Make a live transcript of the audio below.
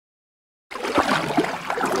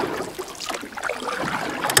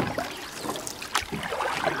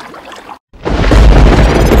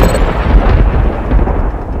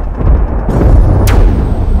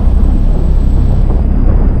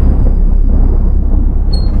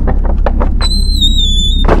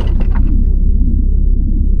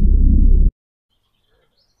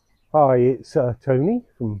Hi, it's Tony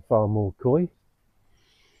from FARMOOR Koi.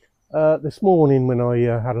 This morning when I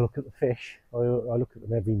had a look at the fish, I look at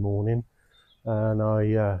them every morning and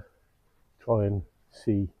I try and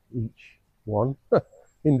see each one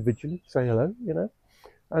individually, say hello, you know.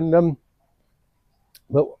 And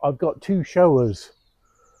but I've got two showers,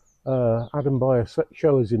 Adam Bayer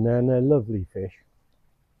showers in there, and they're lovely fish.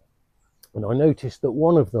 And I noticed that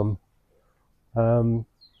one of them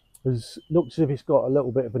looks as if it's got a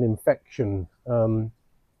little bit of an infection on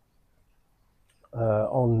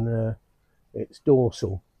its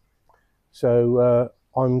dorsal. So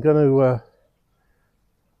I'm going to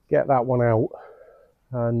get that one out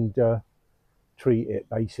and treat it.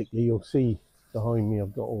 Basically, you'll see behind me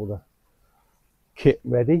I've got all the kit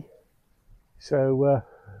ready, so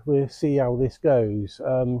we'll see how this goes.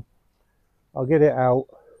 I'll get it out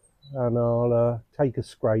and I'll take a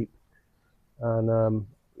scrape and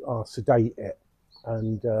I'll sedate it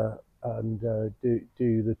and do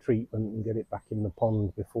the treatment and get it back in the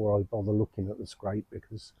pond before I bother looking at the scrape,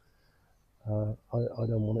 because I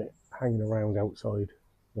don't want it hanging around outside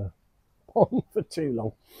the pond for too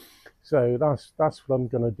long. So that's what I'm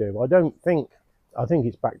going to do. I think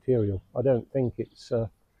it's bacterial. I don't think it's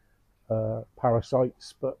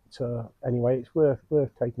parasites, but anyway, it's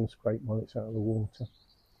worth taking a scrape while it's out of the water.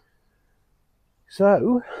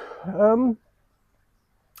 So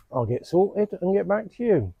I'll get sorted and get back to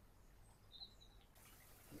you.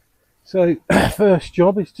 So first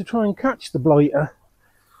job is to try and catch the blighter.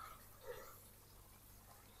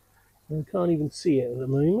 I can't even see it at the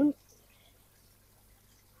moment.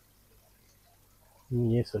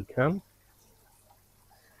 Yes, I can.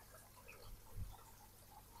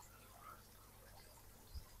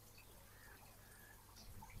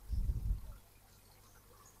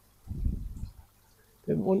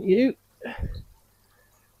 Don't want you.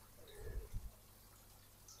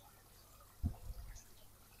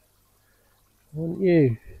 Want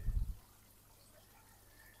you.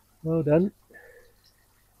 Well done.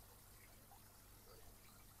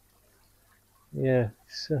 Yeah,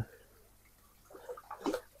 it's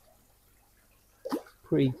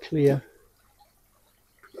pretty clear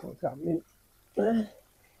what's happening.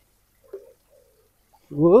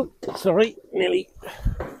 Whoa, sorry, nearly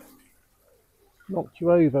knocked you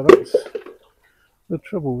over. That's the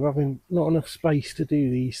trouble with having not enough space to do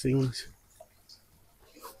these things.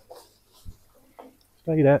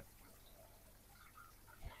 Stay there.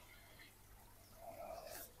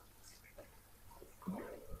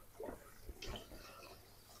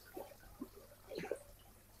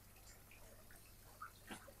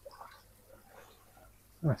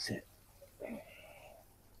 That's it.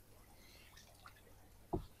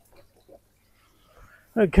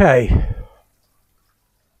 Okay.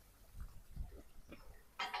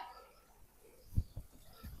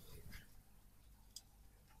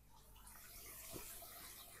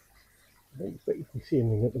 I don't expect you can see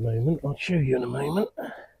anything at the moment. I'll show you in a moment.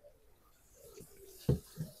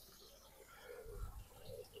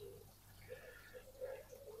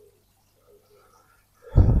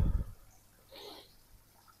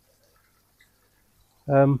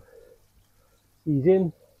 He's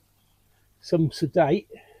in some sedate.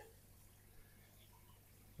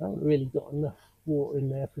 I haven't really got enough water in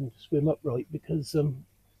there for him to swim upright, because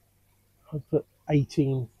I put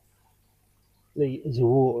 18 litres of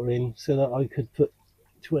water in so that I could put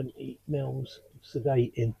 20 mils of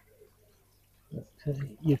sedate in. But,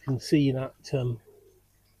 you can see that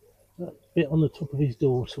that bit on the top of his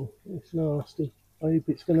dorsal. It's nasty. I hope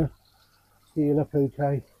it's going to heal up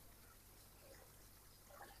okay.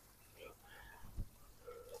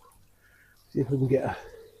 See if we can get a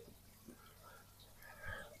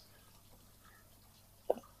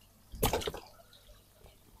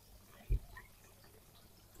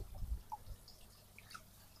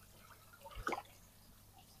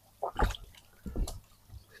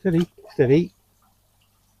steady.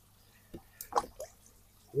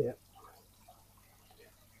 Yeah.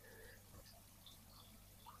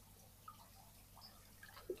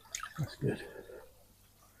 That's good.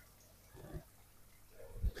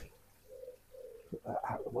 Put that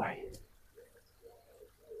out of the way.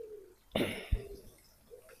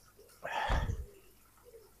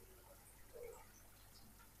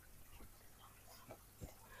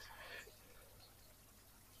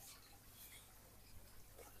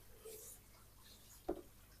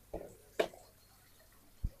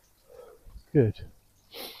 Good.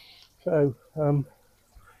 So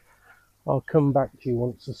I'll come back to you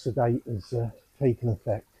once the sedate has taken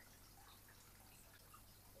effect.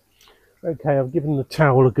 Okay, I've given the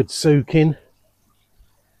towel a good soak in.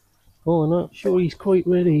 Oh, I'm not sure he's quite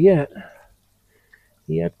ready yet.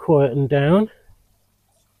 He had quietened down.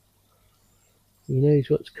 He knows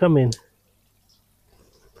what's coming.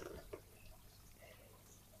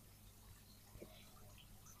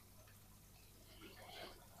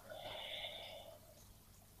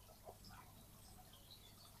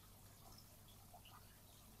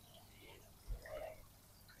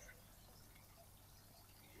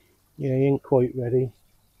 Yeah, he ain't quite ready.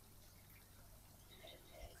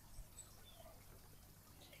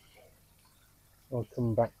 I'll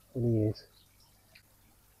come back when he is.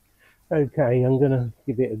 Okay, I'm going to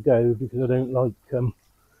give it a go because I don't like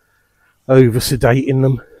over sedating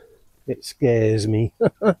them. It scares me.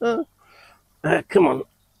 Come on,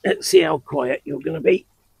 let's see how quiet you're going to be.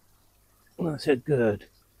 That's a good.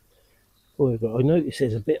 Boy, but I notice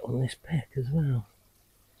there's a bit on this peck as well.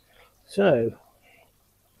 So,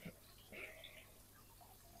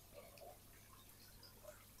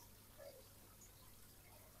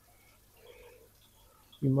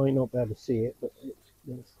 you might not be able to see it, but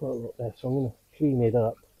there's quite a lot there. So I'm going to clean it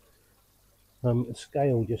up. A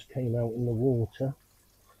scale just came out in the water.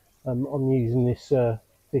 I'm using this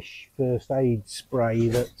fish first aid spray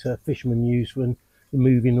that fishermen use when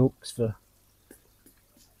removing hooks for.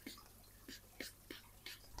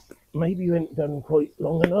 Maybe you ain't done quite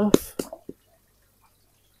long enough.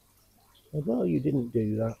 Although you didn't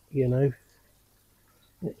do that, you know.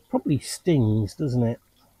 It probably stings, doesn't it?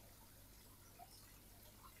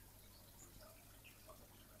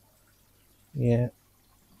 Yeah.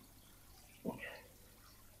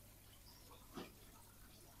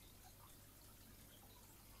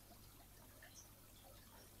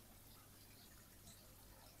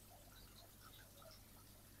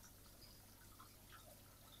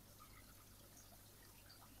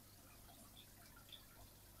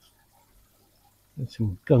 There's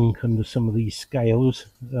some gunk under some of these scales.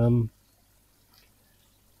 Don't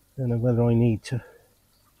know whether I need to.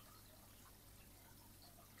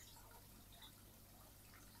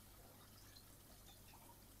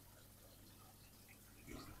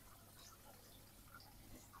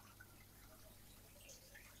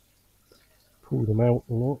 Pull them out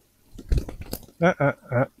or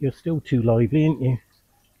not. You're still too lively, aren't you?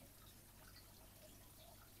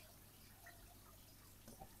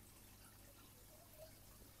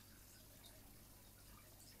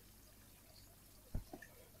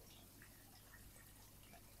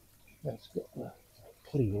 That's got the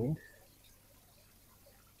cleaned.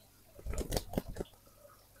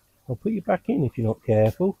 I'll put you back in if you're not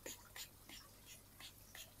careful.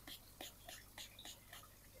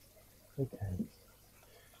 Okay.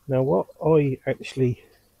 Now what I actually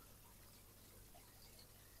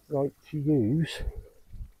like to use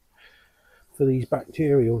for these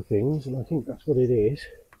bacterial things, and I think that's what it is,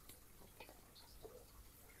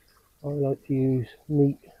 I like to use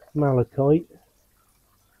neat malachite.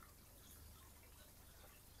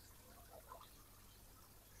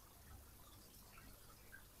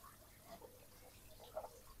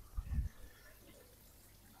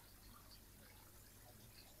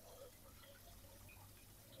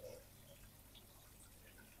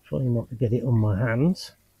 Trying not to get it on my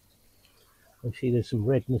hands. I see there's some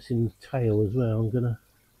redness in the tail as well. I'm gonna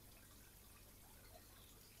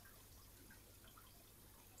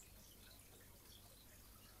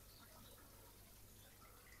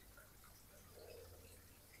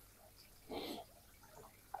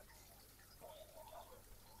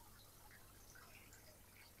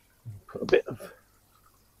put a bit of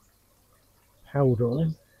powder on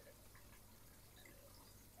him.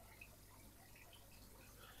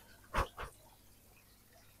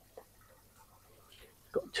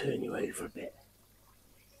 Got to turn you over a bit.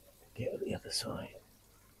 Get at the other side.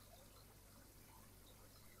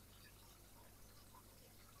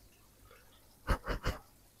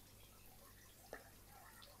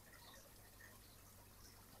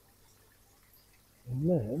 And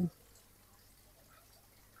then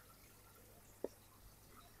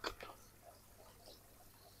I've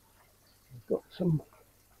got some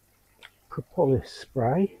propolis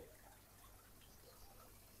spray.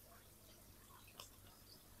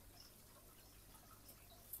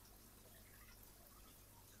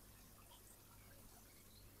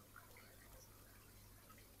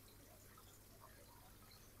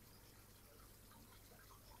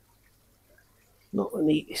 Not the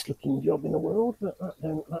neatest looking job in the world, but that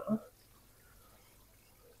don't matter.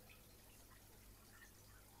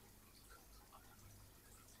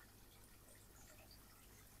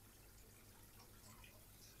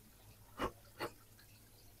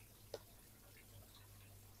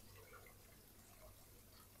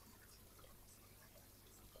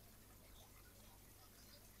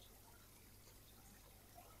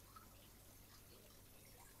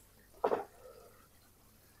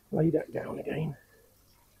 lay that down again.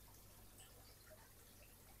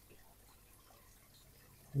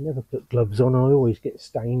 I never put gloves on, I always get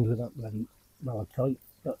stained with that bloody malachite,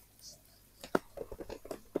 but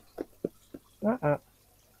I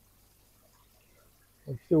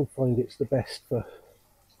still find it's the best for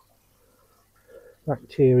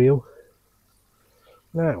bacterial.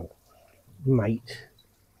 Now, mate,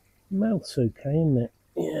 mouth's okay, isn't it?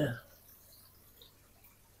 Yeah.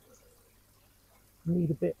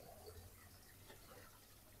 Need a bit.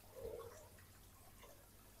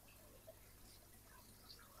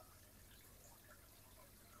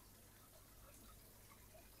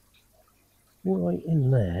 Right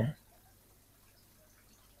in there.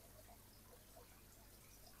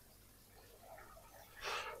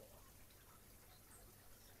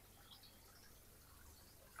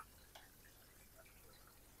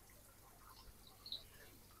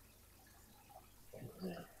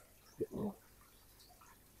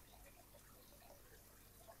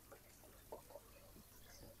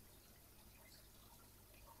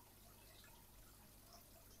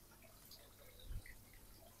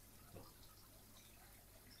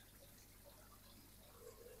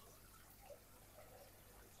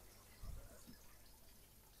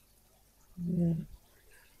 Yeah.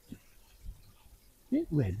 Bit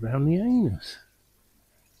red round the anus.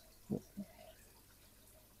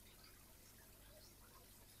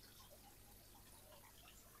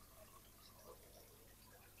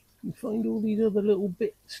 You find all these other little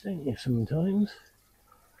bits, don't you, sometimes?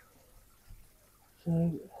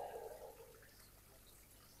 So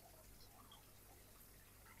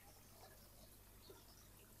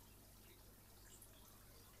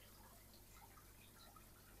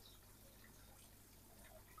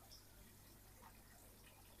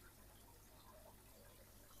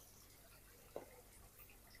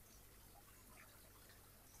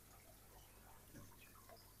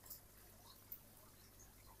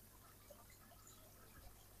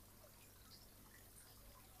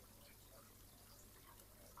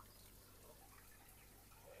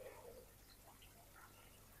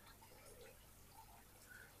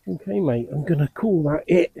okay, mate, I'm gonna call that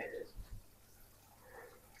it.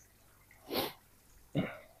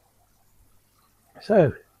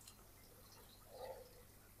 So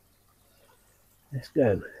let's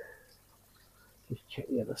go. Just check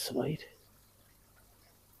the other side.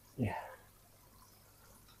 Yeah.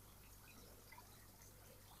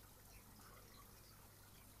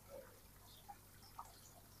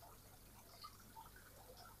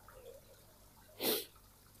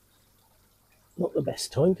 Not the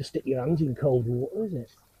best time to stick your hands in cold water, is it?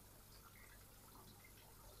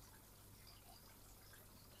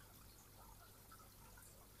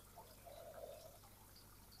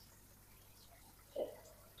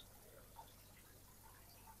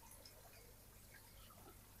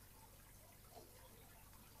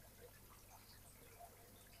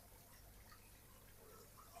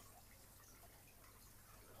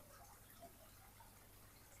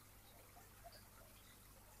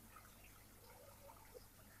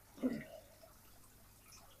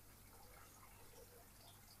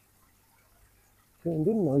 Turned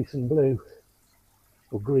in nice and blue.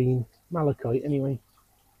 Or green. Malachite, anyway.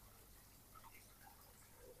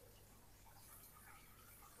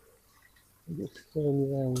 Just turn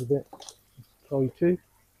you around a bit. Try to.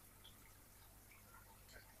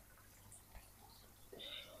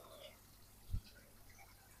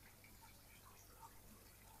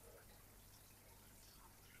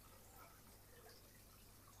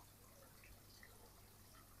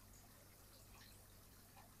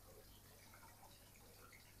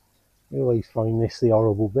 I always find this the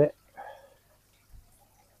horrible bit.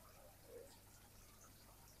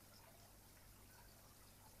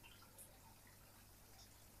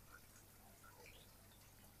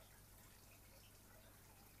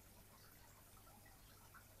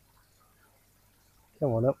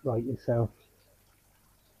 Come on, upright yourself.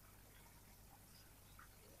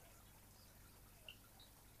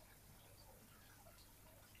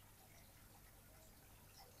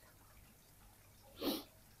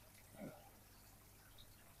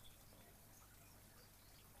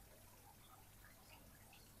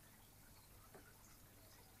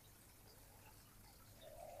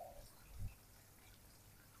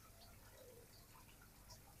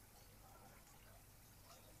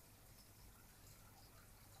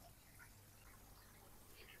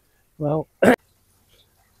 Well,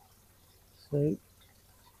 so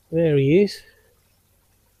there he is.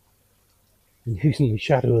 I'm using the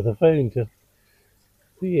shadow of the phone to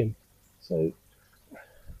see him. So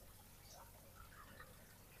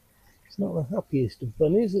it's not the happiest of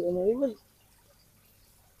bunnies at the moment.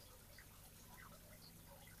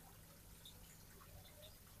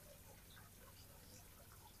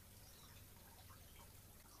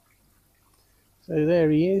 So there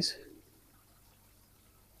he is.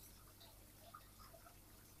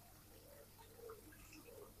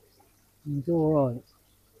 He's alright.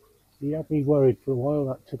 He had me worried for a while.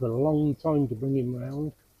 That took a long time to bring him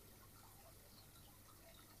round.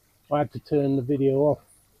 I had to turn the video off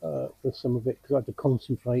for some of it because I had to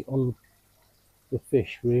concentrate on the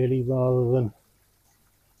fish really, rather than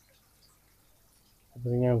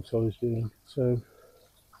everything else I was doing. So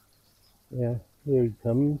yeah, here he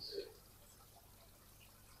comes.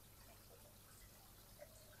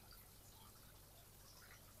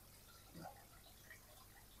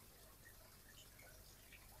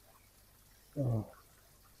 Oh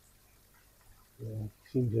yeah,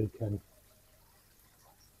 seems okay.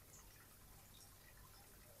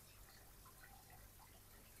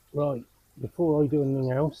 Right, before I do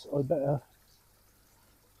anything else, I better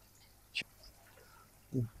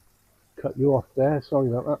cut you off there. Sorry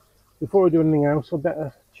about that. Before I do anything else, I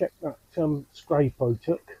better check that scrape I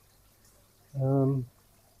took,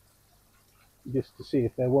 just to see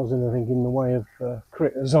if there was anything in the way of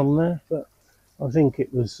critters on there. But I think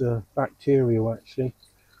it was bacterial actually.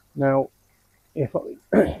 Now, if I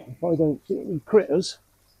if I don't see any critters,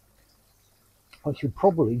 I should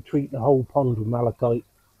probably treat the whole pond with malachite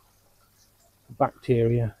for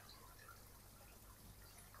bacteria.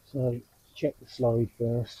 So check the slide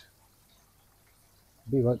first.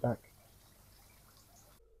 Be right back.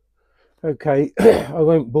 Okay, I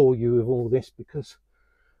won't bore you with all this because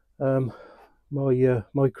my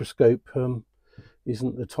microscope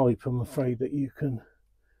isn't the type, I'm afraid, that you can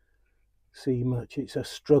see much. It's a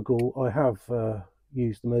struggle. I have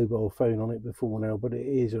used the mobile phone on it before now, but it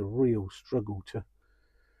is a real struggle to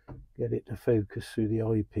get it to focus through the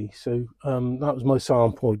eyepiece. So that was my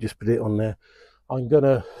sample. I just put it on there. I'm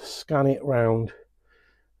gonna scan it round.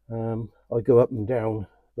 I go up and down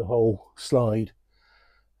the whole slide,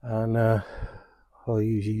 and I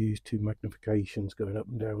usually use 2 magnifications going up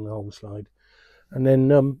and down the whole slide, and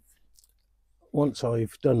then once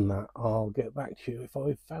I've done that, I'll get back to you if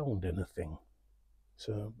I've found anything.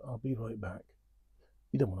 So I'll be right back.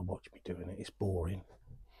 You don't want to watch me doing it, it's boring.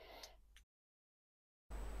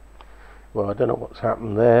 Well, I don't know what's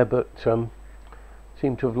happened there, but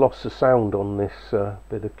seem to have lost the sound on this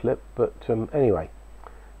bit of clip. But anyway,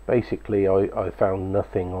 basically I found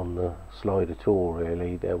nothing on the slide at all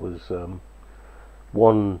really. There was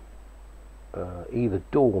one either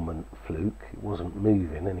dormant fluke, it wasn't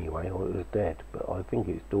moving anyway, or it was dead, but I think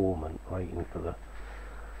it's dormant, waiting for the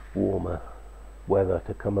warmer weather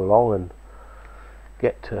to come along and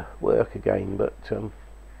get to work again. But there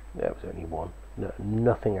was only one,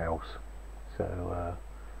 nothing else. So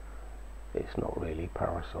it's not really a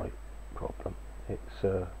parasite problem. It's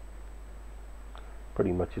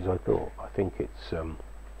pretty much as I thought. I think it's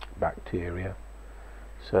bacteria.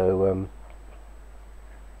 So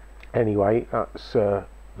anyway, that's the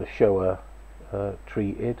shower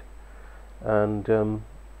treated, and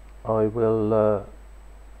I will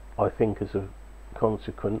I think as a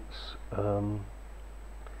consequence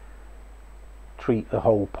treat the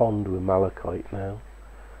whole pond with malachite now.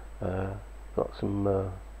 Got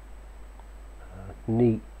some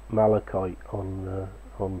neat malachite on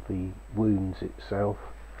the wounds itself,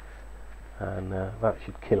 and that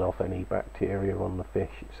should kill off any bacteria on the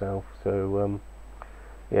fish itself. So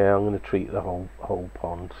yeah, I'm going to treat the whole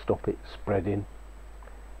pond, stop it spreading,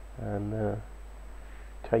 and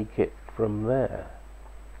take it from there.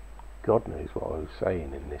 God knows what I was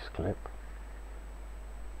saying in this clip.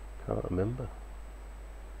 Can't remember.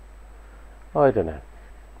 I don't know.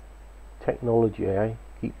 Technology, eh?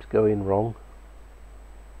 Keeps going wrong.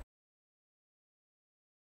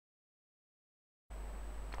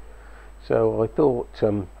 So I thought,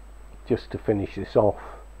 just to finish this off,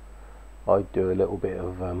 I'd do a little bit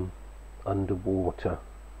of underwater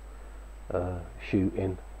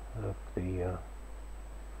shooting of the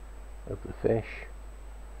fish,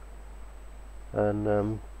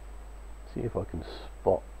 and see if I can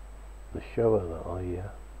spot the shower that I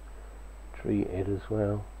treated as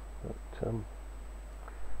well. But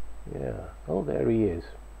yeah, oh, there he is,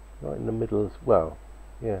 right in the middle as well.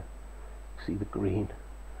 Yeah, see the green.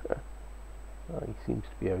 Oh, he seems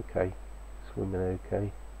to be okay, swimming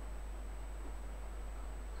okay.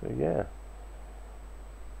 So yeah,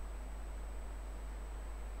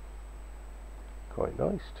 quite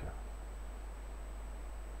nice to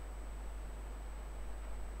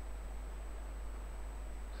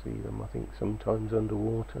see them, I think, sometimes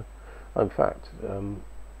underwater. In fact,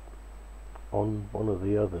 on one of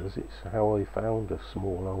the others, it's how I found a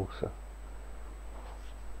small ulcer.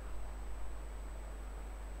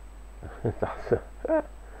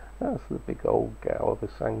 That's the big old gal of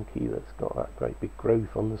a sankey that's got that great big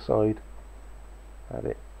growth on the side. Had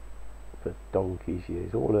it for donkey's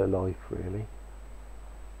years, all her life really.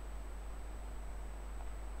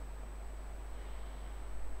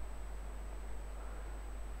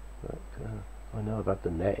 But I know I've had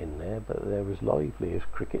the net in there, but they're as lively as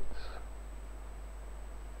crickets.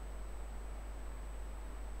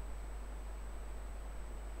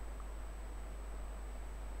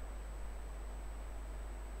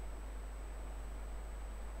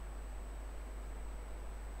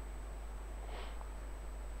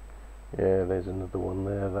 Yeah, there's another one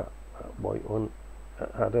there, that white one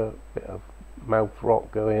that had a bit of mouth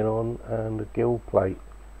rot going on and a gill plate,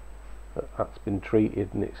 but that's been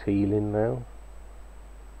treated and it's healing now.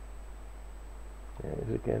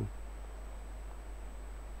 There's again.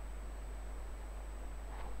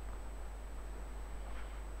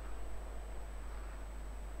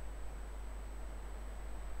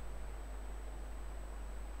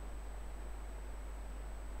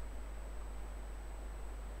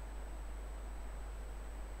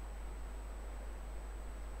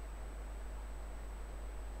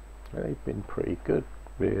 They've been pretty good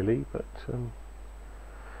really, but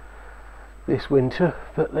this winter,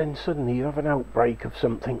 but then suddenly you have an outbreak of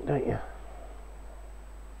something, don't you?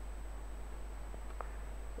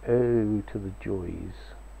 Oh, to the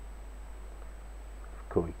joys of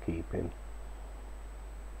koi keeping.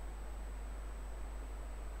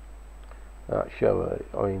 That shower,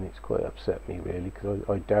 I mean, it's quite upset me really, because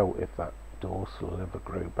I doubt if that dorsal will ever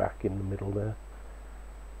grow back in the middle there.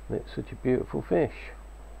 And it's such a beautiful fish.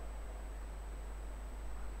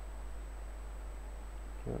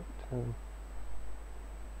 But,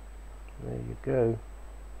 there you go.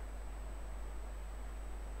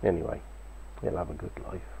 Anyway, it'll have a good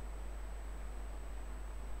life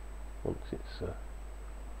once it's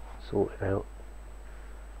sorted out.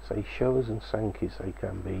 Say, showers and sankies, they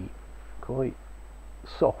can be quite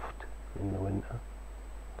soft in the winter.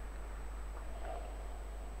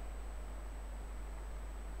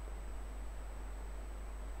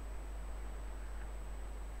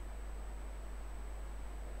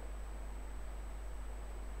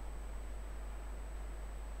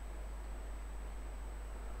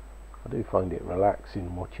 I do find it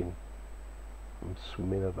relaxing watching them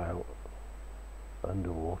swimming about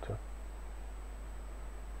underwater.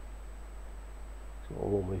 So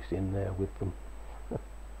I'm almost in there with them.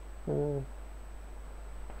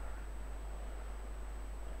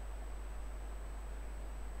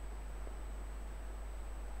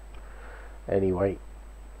 Anyway,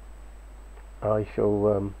 I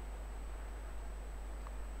shall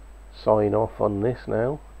sign off on this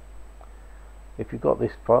now. If you got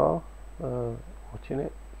this far watching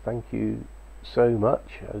it, thank you so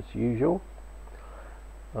much as usual.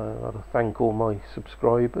 I'd like to thank all my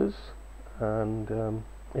subscribers, and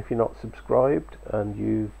if you're not subscribed and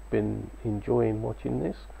you've been enjoying watching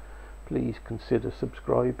this, please consider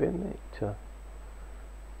subscribing. It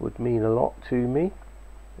would mean a lot to me.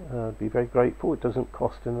 I'd be very grateful. It doesn't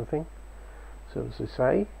cost anything. So as I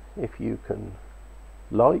say, if you can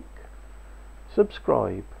like,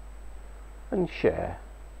 subscribe and share,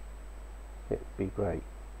 it'd be great.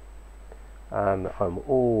 And I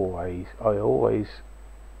always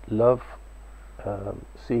love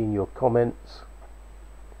seeing your comments.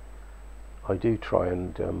 I do try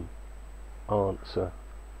and answer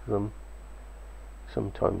them.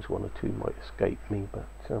 Sometimes one or two might escape me, but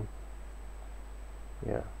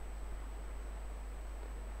yeah.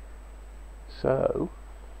 So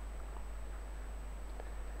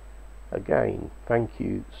again, thank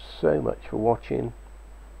you so much for watching.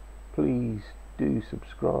 Please do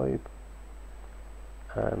subscribe,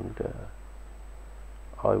 and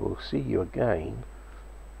I will see you again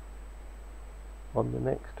on the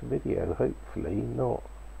next video, hopefully not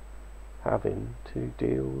having to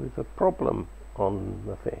deal with a problem on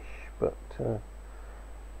the fish, but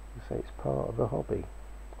I say it's part of the hobby.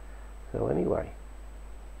 So anyway,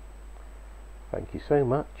 thank you so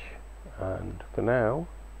much, and for now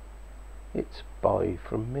it's bye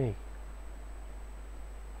from me.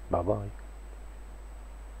 Bye bye.